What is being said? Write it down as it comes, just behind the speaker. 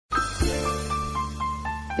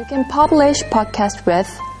You can publish podcast with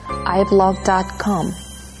iblog.com.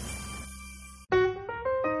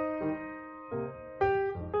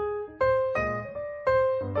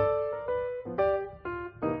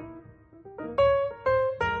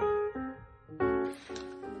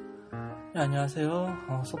 네,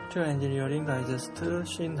 안녕하세요. 소프트웨어 엔지니어링 다이제스트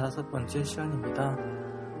 55번째 시간입니다.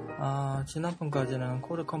 지난번까지는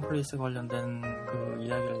코드 컴플리스 관련된 그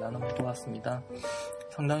이야기를 나눠보았습니다.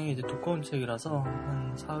 상당히 이제 두꺼운 책이라서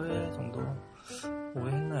한 4회 정도 5회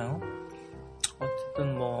했나요?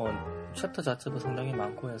 어쨌든 챕터 자체도 상당히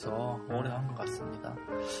많고 해서 오래 한 것 같습니다.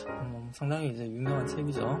 상당히 이제 유명한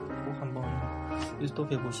책이죠. 꼭 한번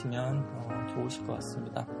일독해 보시면 좋으실 것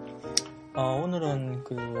같습니다. 오늘은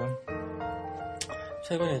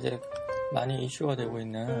최근에 이제 많이 이슈가 되고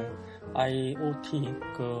있는 IoT,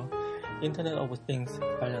 인터넷 오브 띵스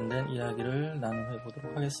관련된 이야기를 나눠해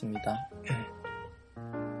보도록 하겠습니다.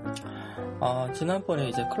 지난번에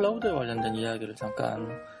이제 클라우드에 관련된 이야기를 잠깐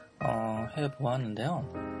해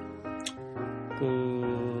보았는데요.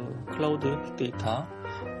 클라우드 빅데이터,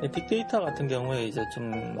 빅데이터 같은 경우에 이제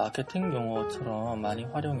좀 마케팅 용어처럼 많이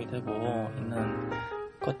활용이 되고 있는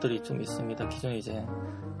것들이 좀 있습니다. 기존에 이제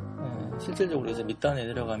실질적으로 이제 밑단에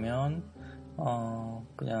내려가면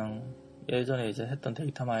그냥 예전에 이제 했던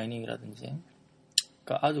데이터 마이닝이라든지,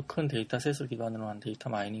 그러니까 아주 큰 데이터셋을 기반으로 한 데이터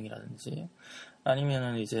마이닝이라든지,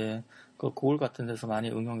 아니면은 이제 구글 같은 데서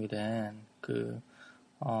많이 응용이 된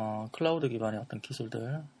클라우드 기반의 어떤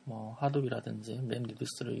기술들, 하둡이라든지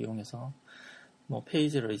맵리듀스를 이용해서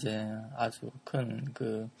페이지를 이제 아주 큰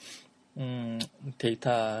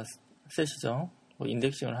데이터 셋이죠.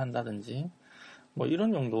 인덱싱을 한다든지,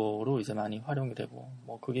 이런 용도로 이제 많이 활용이 되고,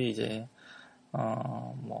 그게 이제,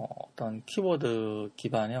 어떤 키워드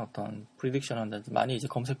기반의 어떤 프리딕션 한다든지, 많이 이제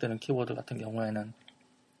검색되는 키워드 같은 경우에는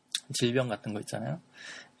질병 같은 거 있잖아요.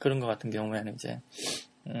 그런 거 같은 경우에는 이제,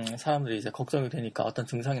 사람들이 이제 걱정이 되니까 어떤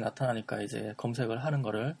증상이 나타나니까 이제 검색을 하는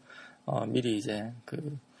거를, 미리 이제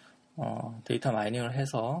데이터 마이닝을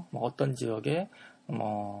해서, 어떤 지역에,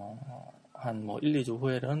 한 1, 2주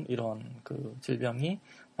후에는 이런 질병이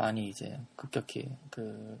많이 이제 급격히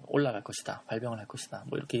올라갈 것이다, 발병을 할 것이다,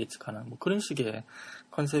 이렇게 예측하는 그런 식의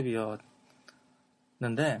컨셉이었는데,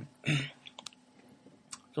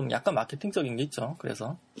 좀 약간 마케팅적인 게 있죠.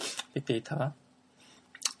 그래서 빅데이터가.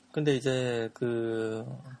 근데 이제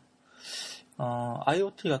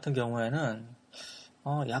IoT 같은 경우에는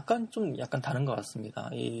약간 다른 것 같습니다.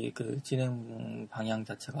 이 진행 방향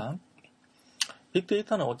자체가.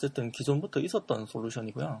 빅데이터는 어쨌든 기존부터 있었던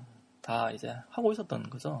솔루션이고요. 다 이제 하고 있었던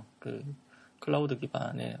거죠. 클라우드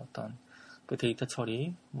기반의 어떤 데이터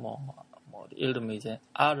처리, 예를 들면 이제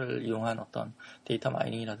R을 이용한 어떤 데이터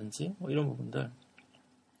마이닝이라든지, 이런 부분들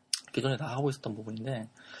기존에 다 하고 있었던 부분인데,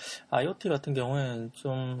 IoT 같은 경우에는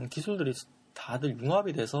좀 기술들이 다들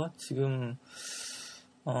융합이 돼서 지금,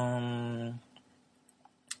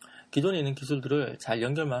 기존에 있는 기술들을 잘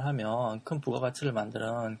연결만 하면 큰 부가가치를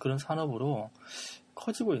만드는 그런 산업으로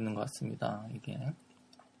커지고 있는 것 같습니다. 이게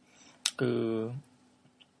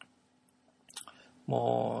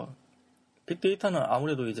빅데이터는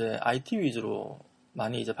아무래도 이제 IT 위주로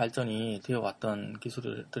많이 이제 발전이 되어 왔던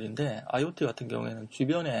기술들인데, IoT 같은 경우에는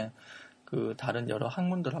주변에 다른 여러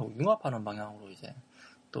학문들하고 융합하는 방향으로 이제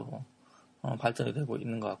또 발전이 되고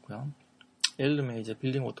있는 것 같고요. 예를 들면 이제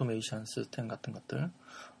빌딩 오토메이션 시스템 같은 것들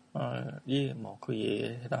그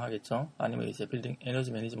예에 해당하겠죠. 아니면 이제 빌딩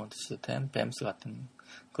에너지 매니지먼트 시스템, BEMS 같은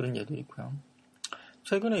그런 예도 있고요.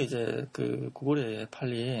 최근에 이제 구글에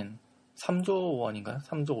팔린 3조 원인가요?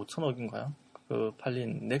 3조 5천억인가요?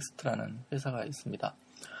 팔린 넥스트라는 회사가 있습니다.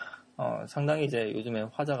 상당히 이제 요즘에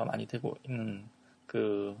화제가 많이 되고 있는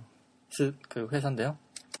그 회사인데요.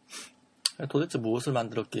 도대체 무엇을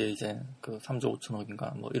만들었기에 이제 3조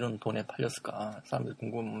 5천억인가 이런 돈에 팔렸을까? 사람들이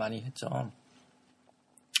궁금 많이 했죠.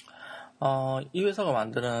 이 회사가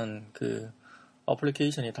만드는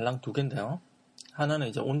어플리케이션이 달랑 2개인데요. 하나는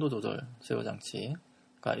이제 온도 조절 제어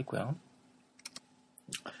장치가 있고요.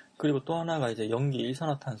 그리고 또 하나가 이제 연기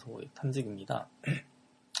일산화탄소 탐지기입니다.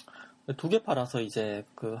 2개 팔아서 이제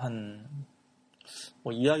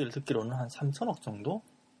이야기를 듣기로는 한 3천억 정도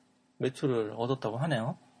매출을 얻었다고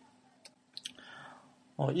하네요.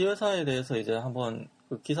 이 회사에 대해서 이제 한번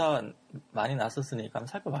기사 많이 났었으니까 한번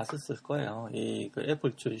살펴봤었을 거예요.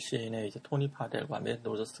 애플 출신의 이제 토니 파델과 맷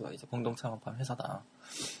로저스가 이제 공동 창업한 회사다.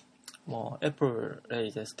 애플의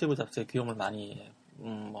이제 스티브 잡스의 귀염을 많이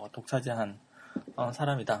독차지한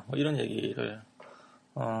사람이다. 이런 얘기가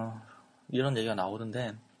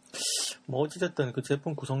나오던데, 어찌됐든 그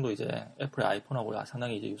제품 구성도 이제 애플의 아이폰하고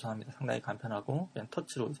상당히 이제 유사합니다. 상당히 간편하고, 그냥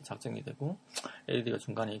터치로 이제 작동이 되고, LED가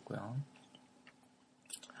중간에 있고요.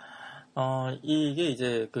 이게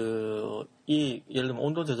이제 예를 들면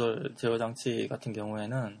온도 조절 제어 장치 같은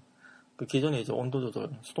경우에는 그 기존에 이제 온도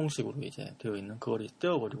조절 수동식으로 이제 되어 있는 그걸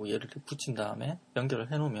떼어버리고 얘를 붙인 다음에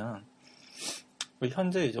연결을 해놓으면 그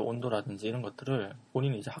현재 이제 온도라든지 이런 것들을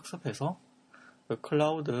본인이 이제 학습해서 그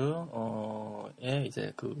클라우드에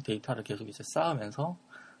이제 그 데이터를 계속 이제 쌓으면서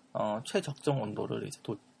최적정 온도를 이제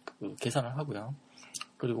계산을 하고요.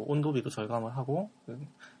 그리고 온도비도 절감을 하고 그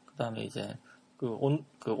다음에 이제 그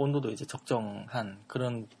온도도 이제 적정한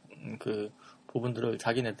그런 그 부분들을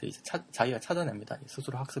자기네들이 이제 자기가 찾아냅니다.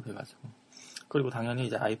 스스로 학습해가지고. 그리고 당연히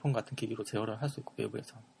이제 아이폰 같은 기기로 제어를 할 수 있고,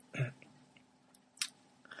 외부에서.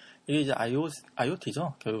 이게 이제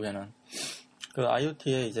IoT죠, 결국에는. 그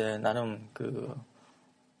IoT에 이제 나름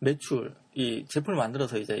매출, 이 제품을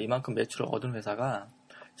만들어서 이제 이만큼 매출을 얻은 회사가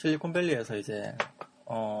실리콘밸리에서 이제,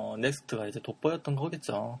 넥스트가 이제 돋보였던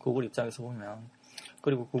거겠죠. 구글 입장에서 보면.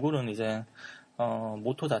 그리고 구글은 이제,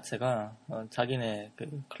 모토 자체가 자기네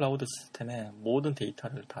그 클라우드 시스템에 모든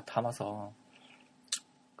데이터를 다 담아서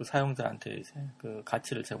그 사용자한테 이제 그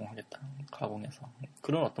가치를 제공하겠다. 가공해서.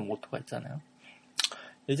 그런 어떤 모토가 있잖아요.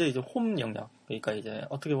 이제 홈 영역, 그러니까 이제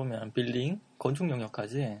어떻게 보면 빌딩, 건축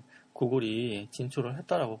영역까지 구글이 진출을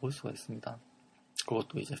했다라고 볼 수가 있습니다.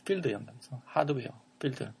 그것도 이제 필드 영역에서 하드웨어,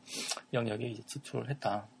 필드 영역에 이제 진출을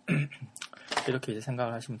했다. 이렇게 이제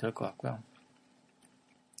생각을 하시면 될 것 같고요.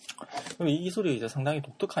 그럼 이 기술이 이제 상당히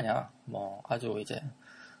독특하냐? 아주 이제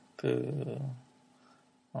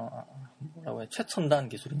뭐라고 해, 최첨단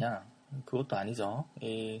기술이냐? 그것도 아니죠.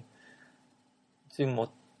 지금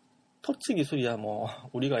터치 기술이야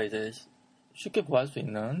우리가 이제 쉽게 구할 수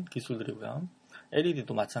있는 기술들이고요.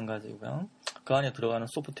 LED도 마찬가지고요. 그 안에 들어가는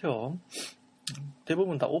소프트웨어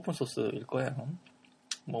대부분 다 오픈 소스일 거예요.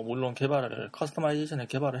 물론 커스터마이제이션에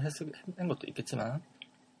개발을 한 것도 있겠지만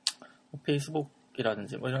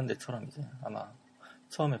페이스북이라든지 이런 데처럼 이제 아마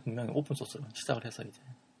처음에 분명히 오픈 소스로 시작을 해서 이제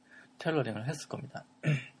테러링을 했을 겁니다.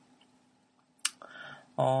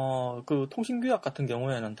 그 통신 규약 같은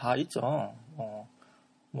경우에는 다 있죠.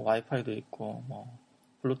 와이파이도 있고,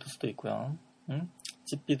 블루투스도 있고요.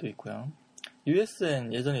 GP도 있고요.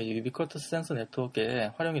 USN 예전에 유비쿼터스 센서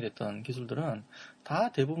네트워크에 활용이 됐던 기술들은 다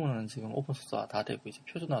대부분은 지금 오픈소스화 다 되고 이제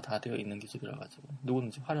표준화 다 되어 있는 기술이라 가지고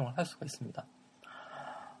누구든지 활용을 할 수가 있습니다.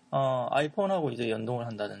 아이폰하고 이제 연동을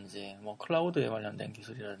한다든지, 클라우드에 관련된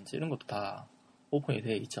기술이라든지 이런 것도 다 오픈이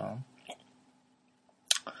되어 있죠.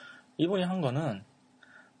 이분이 한 거는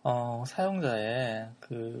사용자의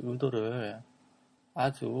그 의도를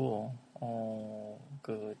아주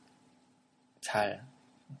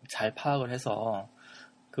잘 파악을 해서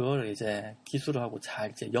그걸 이제 기술하고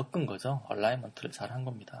잘 이제 엮은 거죠. 얼라이먼트를 잘 한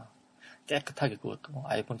겁니다. 깨끗하게, 그것도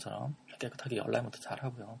아이폰처럼 깨끗하게 얼라이먼트 잘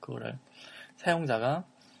하고요. 그거를 사용자가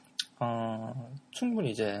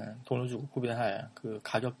충분히 이제 돈을 주고 구매할 그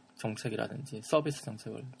가격 정책이라든지 서비스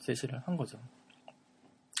정책을 제시를 한 거죠.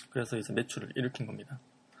 그래서 이제 매출을 일으킨 겁니다.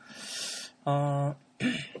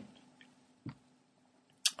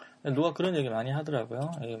 누가 그런 얘기 많이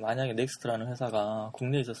하더라고요. 만약에 넥스트라는 회사가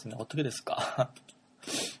국내에 있었으면 어떻게 됐을까?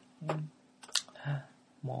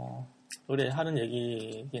 의뢰하는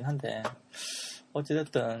얘기이긴 한데,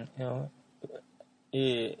 어찌됐든,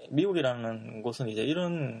 이 미국이라는 곳은 이제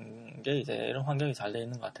이런 환경이 잘 돼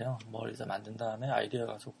있는 것 같아요. 뭘 이제 만든 다음에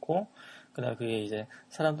아이디어가 좋고, 그다음에 그게 이제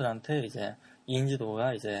사람들한테 이제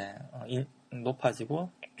인지도가 이제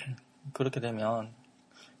높아지고, 그렇게 되면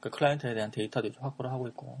그 클라이언트에 대한 데이터도 이제 확보를 하고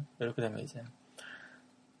있고, 이렇게 되면 이제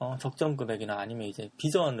적정 금액이나 아니면 이제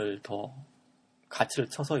비전을 더 가치를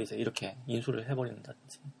쳐서 이제 이렇게 인수를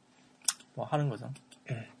해버린다든지 하는 거죠.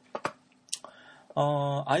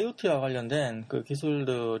 IoT와 관련된 그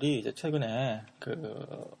기술들이 이제 최근에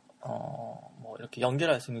이렇게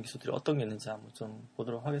연결할 수 있는 기술들이 어떤 게 있는지 한번 좀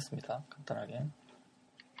보도록 하겠습니다. 간단하게.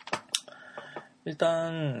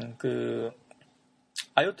 일단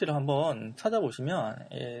IoT를 한번 찾아보시면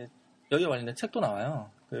여기에 관련된 책도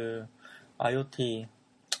나와요. IoT를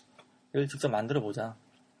직접 만들어 보자.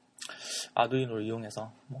 아두이노를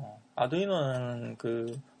이용해서. 아두이노는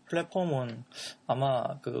플랫폼은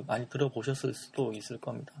아마 많이 들어보셨을 수도 있을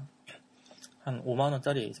겁니다. 한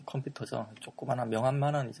 5만원짜리 이제 컴퓨터죠. 조그만한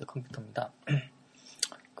명함만한 이제 컴퓨터입니다.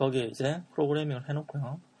 거기에 이제 프로그래밍을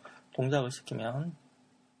해놓고요. 동작을 시키면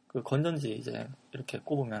건전지 이제 이렇게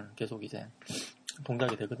꼽으면 계속 이제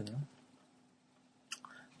동작이 되거든요.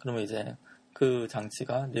 그러면 이제 그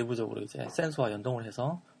장치가 내부적으로 이제 센서와 연동을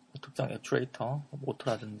해서 특정 액추에이터,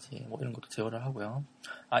 모터라든지 이런 것도 제어를 하고요.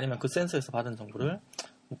 아니면 그 센서에서 받은 정보를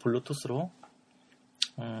블루투스로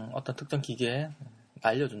어떤 특정 기기에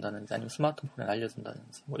날려준다든지 아니면 스마트폰에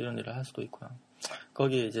날려준다든지 이런 일을 할 수도 있고요.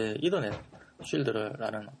 거기에 이제 이더넷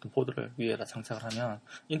쉴드라는 어떤 보드를 위에다 장착을 하면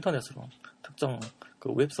인터넷으로 특정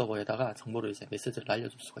그 웹 서버에다가 정보를 이제 메시지를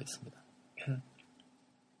날려줄 수가 있습니다.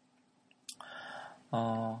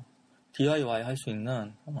 DIY 할 수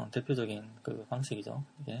있는 대표적인 그 방식이죠.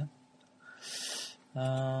 이게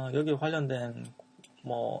여기 관련된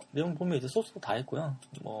내용 보면 이제 소스도 다 있고요.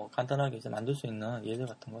 간단하게 이제 만들 수 있는 예제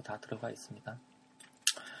같은 거 다 들어가 있습니다.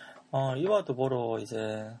 이와 더불어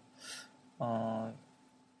이제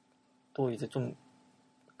또 이제 좀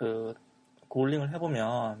고글링을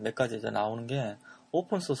해보면 몇 가지 이제 나오는 게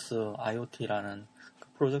오픈소스 IoT라는 그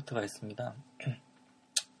프로젝트가 있습니다.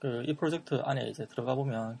 이 프로젝트 안에 이제 들어가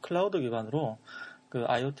보면 클라우드 기반으로 그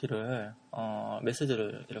IoT를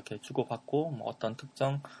메시지를 이렇게 주고받고 어떤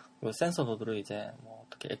특정 그 센서 노드를 이제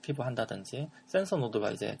어떻게 액티브 한다든지 센서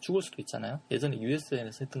노드가 이제 죽을 수도 있잖아요. 예전에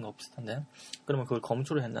USN에서 했던 거 비슷한데 그러면 그걸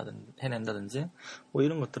검출을 해낸다든지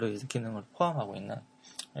이런 것들을 이제 기능을 포함하고 있는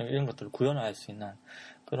이런 것들을 구현할 수 있는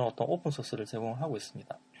그런 어떤 오픈 소스를 제공하고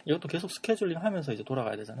있습니다. 이것도 계속 스케줄링 하면서 이제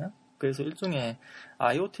돌아가야 되잖아요. 그래서 일종의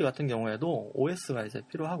IoT 같은 경우에도 OS가 이제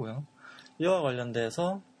필요하고요. 이와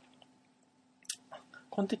관련돼서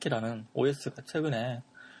콘티키라는 OS가 최근에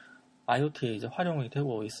IoT에 이제 활용이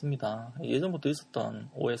되고 있습니다. 예전부터 있었던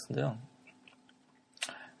OS인데요.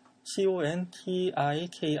 CONTIKI입니다.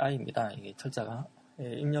 이게 철자가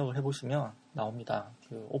입력을 해보시면 나옵니다.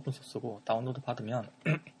 그 오픈소스고 다운로드 받으면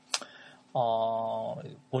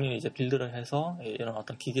본인이 이제 빌드를 해서 이런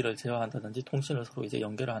어떤 기기를 제어한다든지 통신을 서로 이제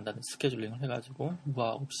연결을 한다든지 스케줄링을 해가지고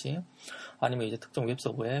무화 없이 아니면 이제 특정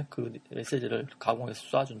웹서버에 그 메시지를 가공해서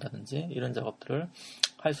쏴준다든지 이런 작업들을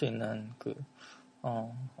할 수 있는 그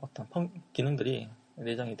어떤 기능들이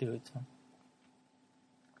내장이 되어 있죠.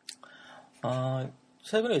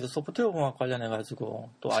 최근에 이제 소프트웨어 공학 관련해가지고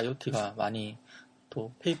또 IoT가 많이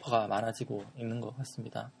또 페이퍼가 많아지고 있는 것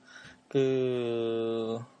같습니다.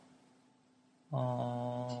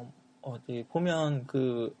 어디 보면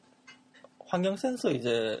그 환경 센서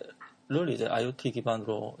를 이제 IoT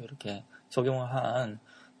기반으로 이렇게 적용한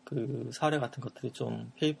그 사례 같은 것들이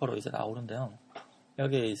좀 페이퍼로 이제 나오는데요.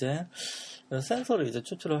 여기에 이제 센서를 이제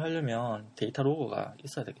추출을 하려면 데이터 로그가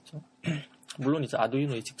있어야 되겠죠. 물론 이제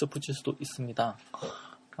아두이노에 직접 붙일 수도 있습니다.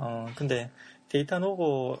 근데 데이터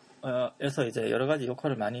로그에서 이제 여러 가지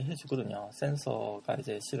역할을 많이 해주거든요. 센서가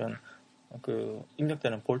이제 실은 그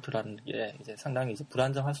입력되는 볼트라는 게 이제 상당히 이제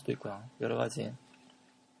불안정할 수도 있고요. 여러 가지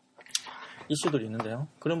이슈들이 있는데요.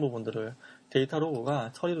 그런 부분들을 데이터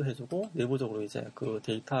로그가 처리도 해주고 내부적으로 이제 그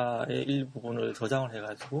데이터의 일부분을 저장을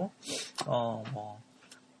해가지고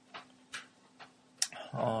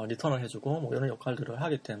리턴을 해주고 이런 역할들을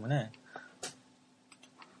하기 때문에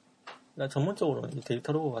전문적으로 이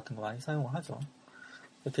데이터 로그 같은 거 많이 사용을 하죠.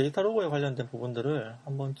 데이터 로그에 관련된 부분들을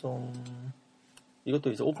한번 좀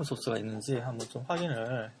이것도 이제 오픈 소스가 있는지 한번 좀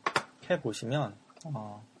확인을 해 보시면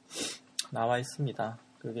나와 있습니다.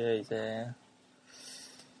 그게 이제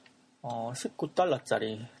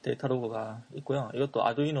 $19짜리 데이터 로그가 있고요. 이것도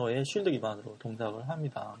아두이노의 쉴드 기반으로 동작을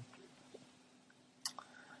합니다.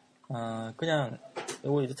 그냥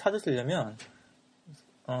이거 이제 찾으시려면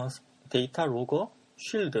데이터 로그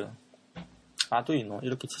쉴드 아두이노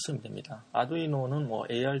이렇게 치시면 됩니다. 아두이노는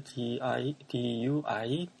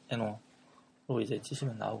ARDUINO로 이제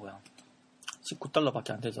치시면 나오고요.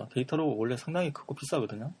 $19밖에 안 되죠. 데이터 로그 원래 상당히 크고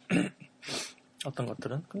비싸거든요. 어떤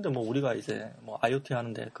것들은. 근데 우리가 이제 IoT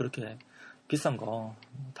하는데 그렇게 비싼 거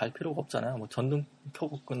달 필요가 없잖아요. 전등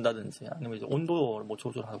켜고 끈다든지 아니면 이제 온도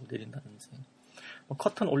조절하고 내린다든지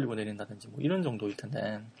커튼 올리고 내린다든지 이런 정도일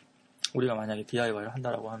텐데 우리가 만약에 DIY를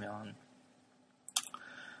한다라고 하면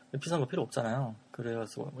비싼 거 필요 없잖아요.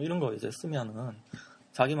 그래서 이런 거 이제 쓰면은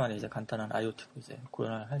자기만의 이제 간단한 IoT도 이제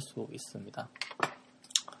구현을 할 수 있습니다.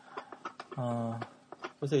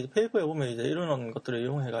 그래서 이제 페이퍼에 보면 이제 이런 것들을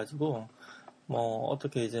이용해가지고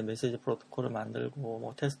어떻게 이제 메시지 프로토콜을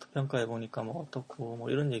만들고 테스트 평가해 보니까 어떻고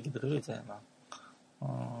이런 얘기들을 이제 막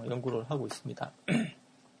연구를 하고 있습니다.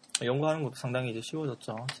 연구하는 것도 상당히 이제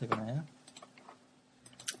쉬워졌죠, 최근에.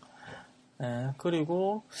 네,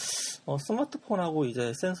 그리고 스마트폰하고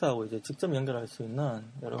이제 센서하고 이제 직접 연결할 수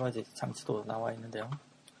있는 여러 가지 장치도 나와 있는데요.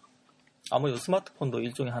 아무래도 스마트폰도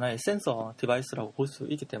일종의 하나의 센서 디바이스라고 볼 수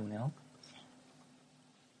있기 때문에요.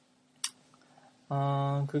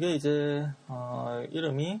 그게 이제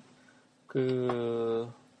이름이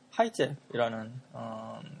그 하이잭이라는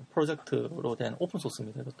프로젝트로 된 오픈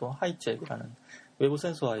소스입니다. 이것도 하이잭이라는 외부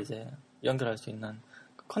센서와 이제 연결할 수 있는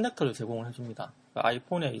그 커넥터를 제공을 해줍니다.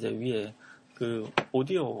 아이폰에 이제 위에 그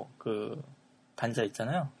오디오 그 단자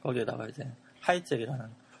있잖아요. 거기에다가 이제 하이잭이라는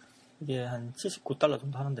이게 한 $79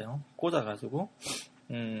 정도 하는데요. 꽂아가지고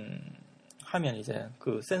하면 이제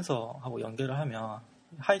그 센서하고 연결을 하면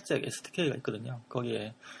하이잭 SDK가 있거든요.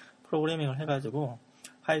 거기에 프로그래밍을 해가지고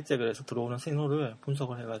하이잭을 해서 들어오는 신호를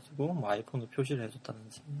분석을 해가지고 뭐 아이폰으로 표시를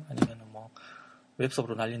해줬다든지 아니면은 뭐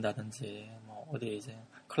웹서버로 날린다든지 뭐 어디에 이제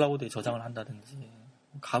클라우드에 저장을 한다든지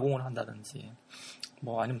가공을 한다든지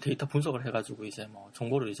뭐 아니면 데이터 분석을 해가지고 이제 뭐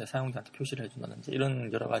정보를 이제 사용자한테 표시를 해준다든지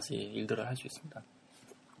이런 여러 가지 일들을 할 수 있습니다.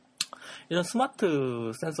 이런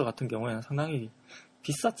스마트 센서 같은 경우에는 상당히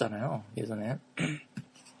비쌌잖아요. 예전에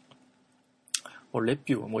뭐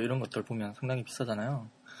랩뷰 뭐 이런 것들 보면 상당히 비싸잖아요.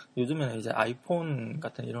 요즘에는 이제 아이폰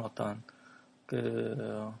같은 이런 어떤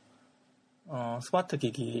스마트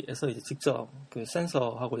기기에서 이제 직접 그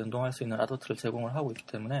센서하고 연동할 수 있는 아더트를 제공을 하고 있기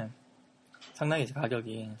때문에 상당히 이제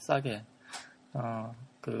가격이 싸게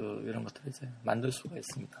이런 것들을 이제 만들 수가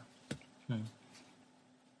있습니다.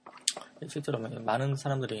 실제로 많은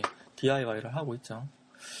사람들이 DIY를 하고 있죠.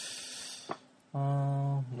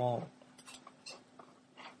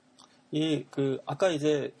 아까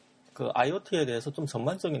이제 그 IoT에 대해서 좀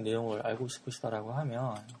전반적인 내용을 알고 싶으시다라고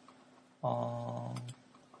하면,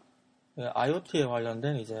 IoT에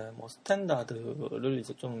관련된 이제 뭐 스탠다드를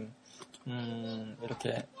이제 좀,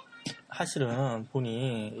 이렇게 하시는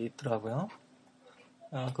분이 있더라고요.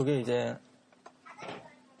 그게 이제,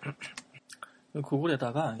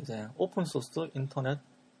 구글에다가 이제 오픈소스 인터넷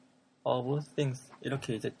of things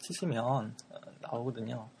이렇게 이제 치시면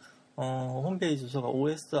나오거든요. 홈페이지 주소가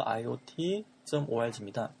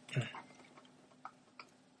osiot.org입니다.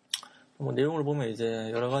 뭐 내용을 보면 이제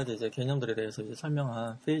여러 가지 이제 개념들에 대해서 이제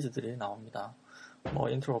설명한 페이지들이 나옵니다. 뭐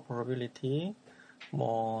interoperability,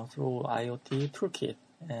 뭐 through IoT toolkit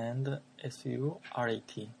and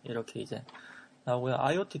SURAT 이렇게 이제 나오고요.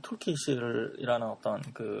 IoT 툴킷이라는 어떤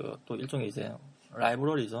또 일종의 이제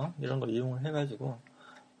라이브러리죠. 이런 걸 이용을 해가지고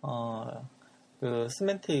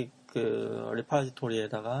시멘틱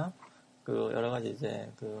리파지토리에다가 여러 가지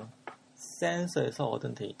이제 센서에서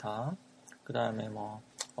얻은 데이터, 그 다음에 뭐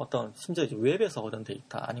심지어 이제 웹에서 얻은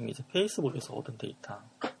데이터, 아니면 이제 페이스북에서 얻은 데이터,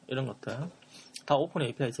 이런 것들 다 오픈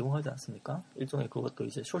API 제공하지 않습니까? 일종의 그것도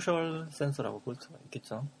이제 소셜 센서라고 볼 수가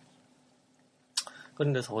있겠죠.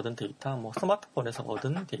 그런 데서 얻은 데이터, 뭐 스마트폰에서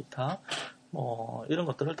얻은 데이터, 뭐 이런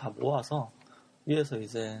것들을 다 모아서 위에서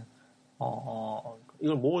이제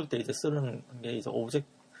이걸 모을 때 이제 쓰는 게 이제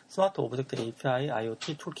스마트 오브젝트 API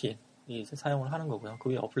IoT 툴킷 이제 사용을 하는 거고요. 그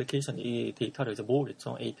위에 어플리케이션 이 데이터를 이제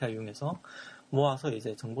모으겠죠. API 이용해서 모아서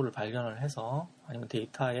이제 정보를 발견을 해서 아니면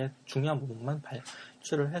데이터의 중요한 부분만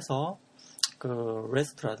발출을 해서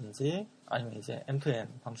REST라든지 아니면 이제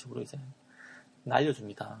M2M 방식으로 이제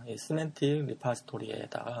날려줍니다. 이 시멘틱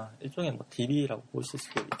리파지토리에다가 일종의 뭐 DB라고 보실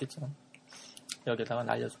수도 있겠죠. 여기에다가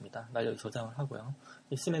날려줍니다. 날려 저장을 하고요.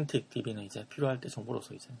 이 시멘틱 DB는 이제 필요할 때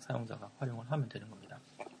정보로서 이제 사용자가 활용을 하면 되는 겁니다.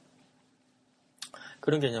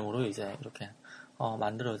 그런 개념으로 이제 이렇게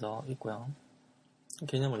만들어져 있고요.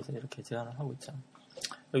 개념을 이제 이렇게 제안을 하고 있죠.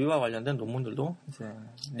 여기와 관련된 논문들도 이제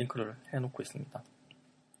링크를 해놓고 있습니다.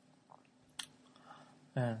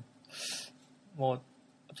 네. 뭐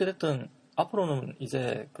어찌됐든 앞으로는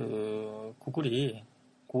이제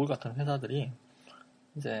구글 같은 회사들이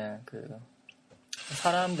이제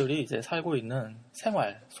사람들이 이제 살고 있는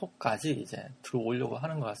생활 속까지 이제 들어오려고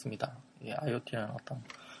하는 것 같습니다. 이 IoT라는 어떤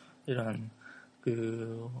이런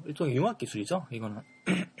일종의 융합 기술이죠. 이거는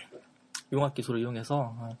융합 기술을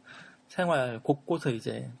이용해서 생활 곳곳에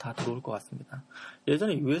이제 다 들어올 것 같습니다.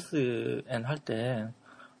 예전에 USN 할 때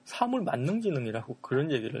사물 만능지능이라고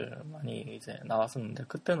그런 얘기를 많이 이제 나왔었는데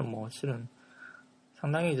그때는 뭐 실은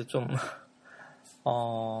상당히 이제 좀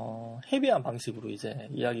헤비한 방식으로 이제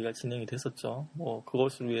이야기가 진행이 됐었죠. 뭐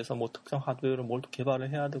그것을 위해서 뭐 특정 하드웨어를 뭘 또 개발을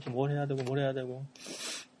해야 되고 뭘 해야 되고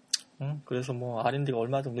그래서 뭐 R&D가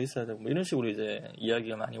얼마 정도 있어야 되고 뭐 이런 식으로 이제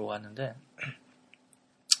이야기가 많이 오갔는데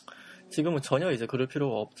지금은 전혀 이제 그럴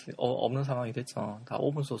필요가 없는 상황이 됐죠. 다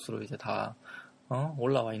오픈소스로 이제 다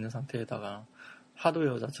올라와 있는 상태에다가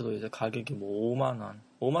하드웨어 자체도 이제 가격이 뭐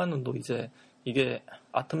 5만원도 이제 이게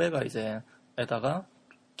아트메가 이제 에다가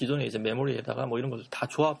기존의 이제 메모리에다가 뭐 이런 것들 다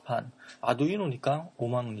조합한 아두이노니까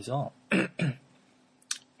 5만원이죠.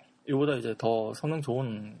 이거보다 이제 더 성능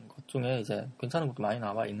좋은 것 중에 이제 괜찮은 것도 많이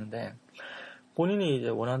나와 있는데 본인이 이제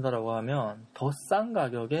원한다라고 하면 더 싼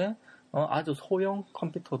가격에 아주 소형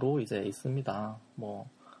컴퓨터도 이제 있습니다. 뭐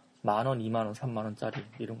 10,000원, 20,000원, 30,000원짜리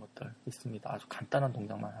이런 것들 있습니다. 아주 간단한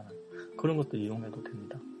동작만 하는 그런 것도 이용해도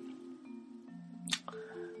됩니다.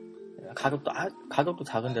 가격도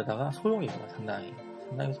작은데다가 소형이고 상당히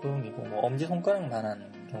소형이고 뭐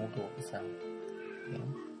엄지손가락만한 경우도 있어요.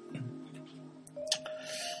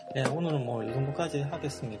 네, 오늘은 뭐 이 정도까지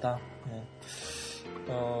하겠습니다. 네.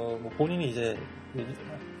 뭐 본인이 이제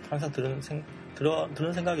항상 들은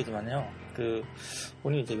생각이지만요. 그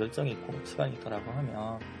본인이 이제 열정이 있고 시간이 있다라고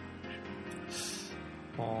하면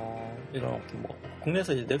이런 뭐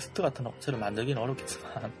국내에서 이제 넥스트 같은 업체를 만들기는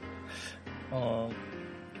어렵겠지만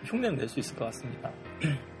흉내는 낼 수 있을 것 같습니다.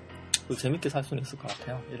 그리고 재밌게 살 수는 있을 것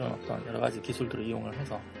같아요. 이런 어떤 여러 가지 기술들을 이용을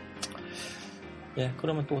해서. 예,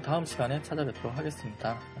 그러면 또 다음 시간에 찾아뵙도록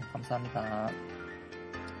하겠습니다. 감사합니다.